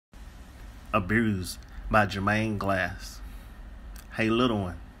Abused by Jermaine Glass. Hey little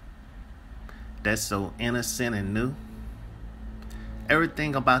one, that's so innocent and new.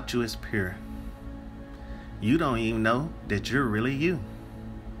 Everything about you is pure. You don't even know that you're really you.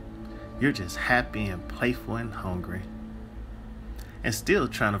 You're just happy and playful and hungry. And still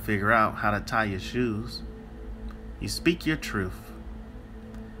trying to figure out how to tie your shoes. You speak your truth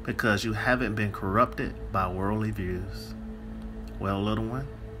because you haven't been corrupted by worldly views. Well, little one,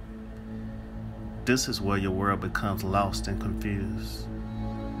 this is where your world becomes lost and confused.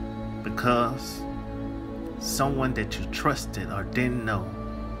 Because someone that you trusted or didn't know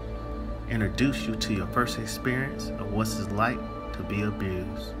introduced you to your first experience of what it's like to be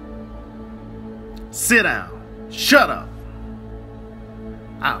abused. Sit down. Shut up.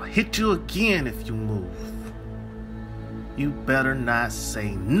 I'll hit you again if you move. You better not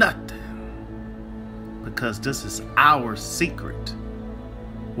say nothing, because this is our secret,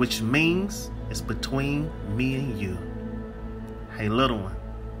 which means it's between me and you. Hey little one,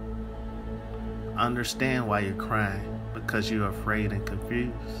 I understand why you're crying, because you're afraid and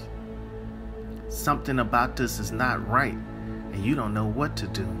confused. Something about this is not right, and you don't know what to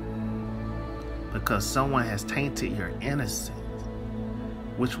do, because someone has tainted your innocence,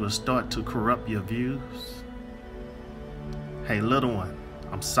 which will start to corrupt your views. Hey little one,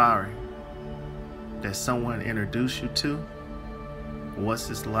 I'm sorry that someone introduced you to what's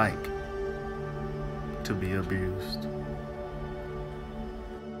it's like to be abused.